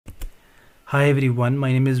Hi everyone,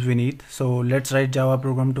 my name is Vineet. So let's write Java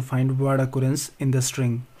program to find word occurrence in the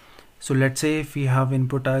string. So let's say if we have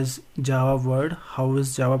input as Java word, how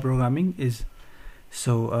is Java programming is.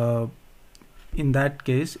 So in that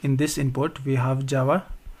case, in this input we have Java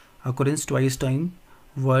occurrence twice time,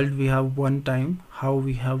 word we have one time, how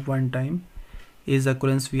we have one time, is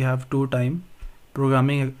occurrence we have two time,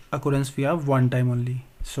 programming occurrence we have one time only.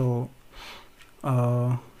 So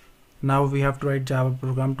now we have to write Java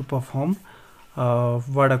program to perform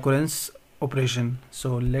word occurrence operation.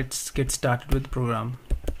 So let's get started with program.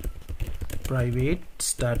 Private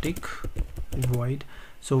static void.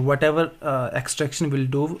 So whatever extraction will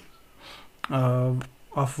do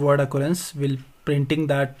of word occurrence will printing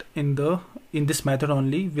that in this method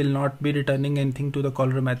only, will not be returning anything to the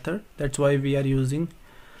caller method. That's why we are using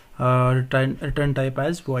return type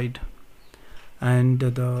as void, and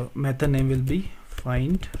the method name will be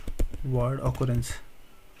find word occurrence,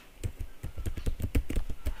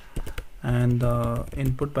 and the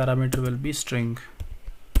input parameter will be string.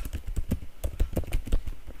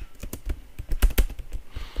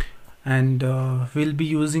 And we'll be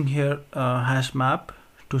using here hash map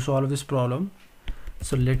to solve this problem.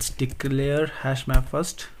 So let's declare hash map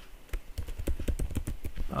first,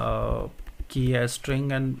 key as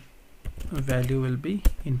string and value will be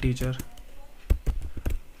integer,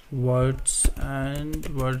 words and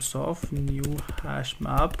words of new hash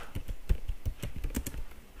map.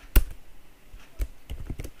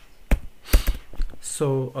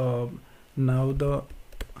 So now the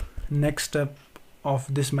next step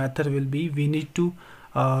of this method will be, we need to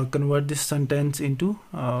convert this sentence into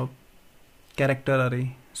character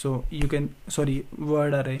array. So you can,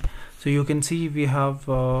 word array. So you can see we have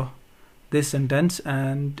this sentence,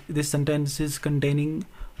 and this sentence is containing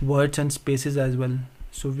words and spaces as well.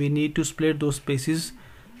 So we need to split those spaces,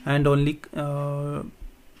 and only will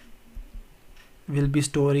be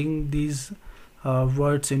storing these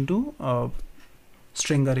words into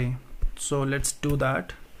string array. So let's do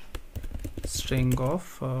that. String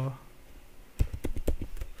of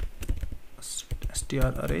str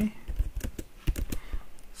array.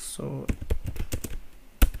 So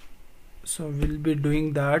we'll be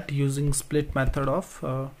doing that using split method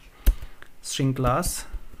of string class,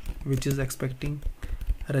 which is expecting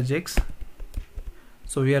regex.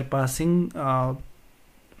 So we are passing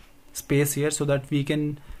space here so that we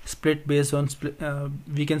can split based on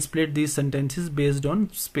we can split these sentences based on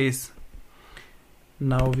space.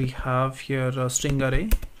 Now we have here a string array.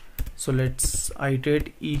 So let's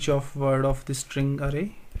iterate each of word of the string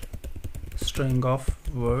array. String of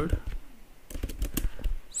word.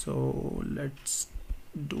 So let's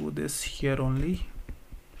do this here only.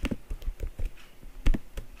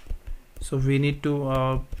 So we need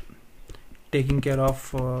to taking care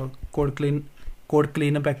of code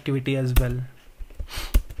cleanup activity as well.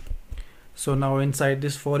 So now inside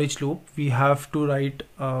this for each loop we have to write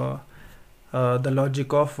the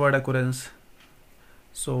logic of word occurrence.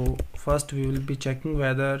 So first we will be checking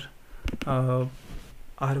whether our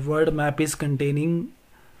word map is containing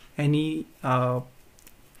any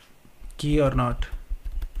key or not.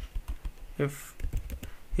 If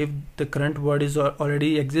the current word is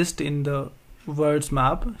already exist in the words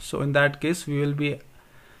map, so in that case we will be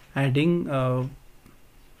adding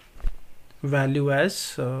value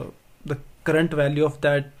as the current value of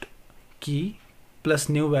that key plus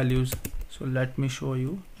new values. So let me show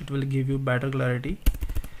you, it will give you better clarity.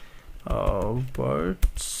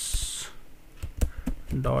 Words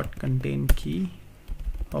dot contain key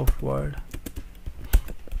of word.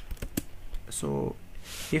 So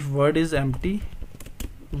if word is empty,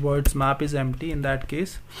 words map is empty in that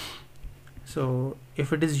case. So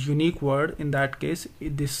if it is unique word, in that case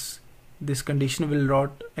this condition will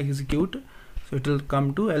not execute. So it will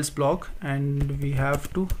come to else block, and we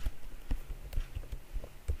have to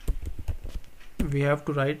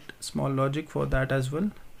write small logic for that as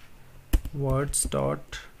well. Words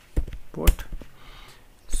dot put.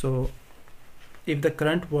 So if the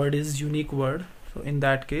current word is unique word, so in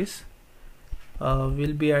that case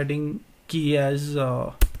we'll be adding key as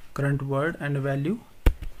current word and value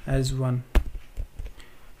as 1.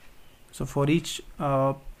 So for each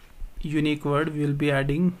unique word we will be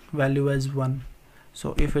adding value as 1.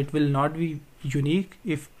 So if it will not be unique,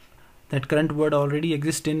 if that current word already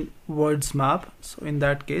exists in words map, so in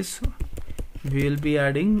that case we will be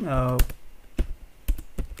adding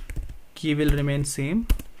key will remain same,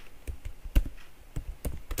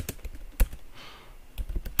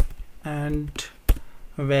 and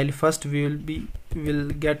value first we will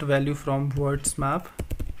get value from words map.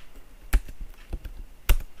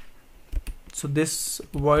 So this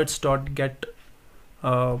words dot get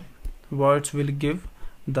words will give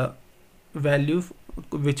the value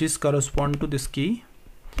which is correspond to this key,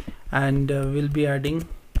 and we'll be adding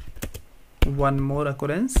one more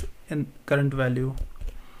occurrence in current value,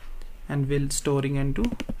 and we'll storing into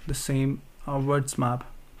the same words map.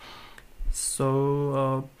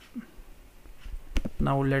 So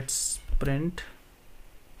now let's print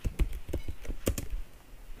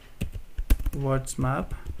words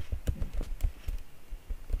map.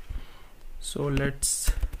 So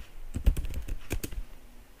let's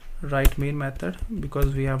write main method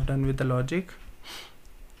because we have done with the logic.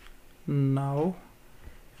 Now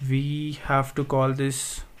we have to call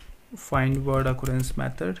this find word occurrence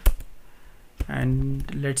method,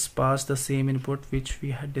 and let's pass the same input which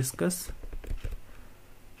we had discussed.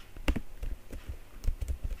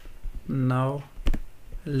 Now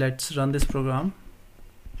let's run this program.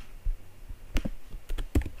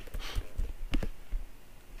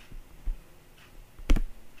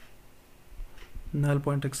 Null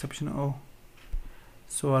pointer exception. Oh,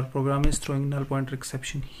 so our program is throwing null pointer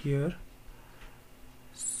exception here.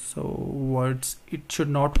 So words, it should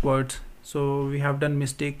not words, so we have done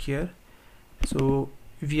mistake here. So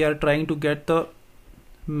we are trying to get the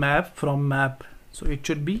map from map, so it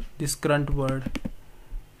should be this current word.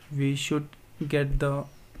 We should get the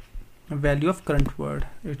value of current word,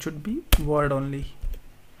 it should be word only.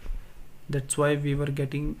 That's why we were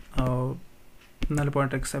getting null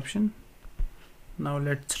pointer exception. Now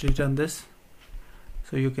let's rerun this.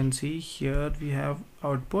 So you can see here we have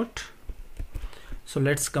output. So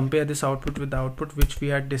let's compare this output with the output which we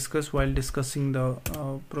had discussed while discussing the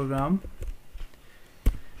program.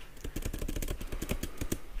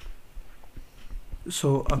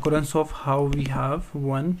 So occurrence of how we have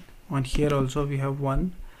 1, on here also we have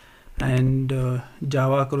 1, and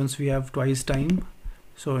Java occurrence we have twice time.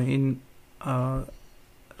 So in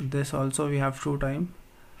this also we have 2 time.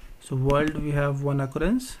 So world we have 1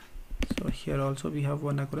 occurrence, so here also we have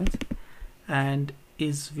 1 occurrence, and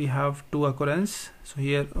is we have 2 occurrence, so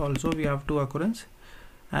here also we have 2 occurrence,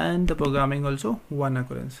 and the programming also 1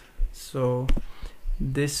 occurrence. So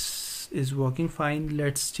this is working fine.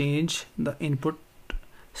 Let's change the input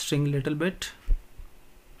string little bit.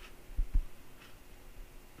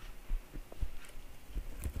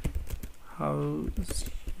 How's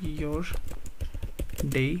your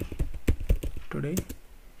day today?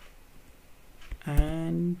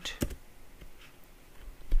 And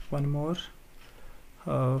one more,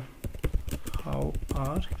 how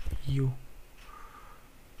are you?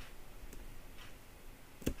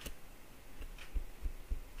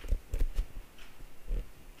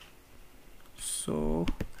 So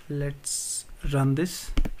let's run this.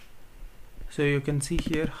 So you can see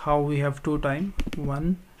here how we have 2 time,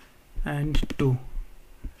 1 and 2,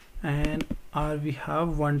 and are we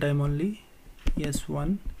have 1 time only? Yes,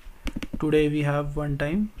 1. Today we have 1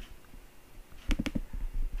 time,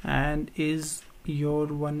 and is your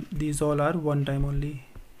 1, these all are 1 time only.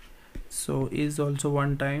 So is also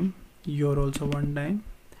 1 time, your also 1 time,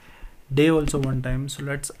 day also 1 time. So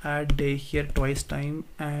let's add day here twice time,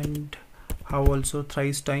 and how also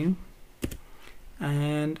thrice time,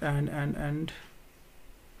 and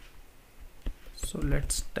so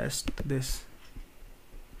let's test this.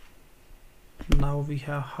 Now we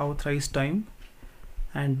have how thrice time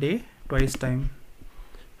and day twice time.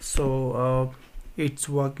 So it's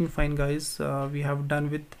working fine, guys. We have done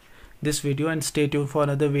with this video, and stay tuned for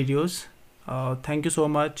other videos. Thank you so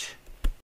much.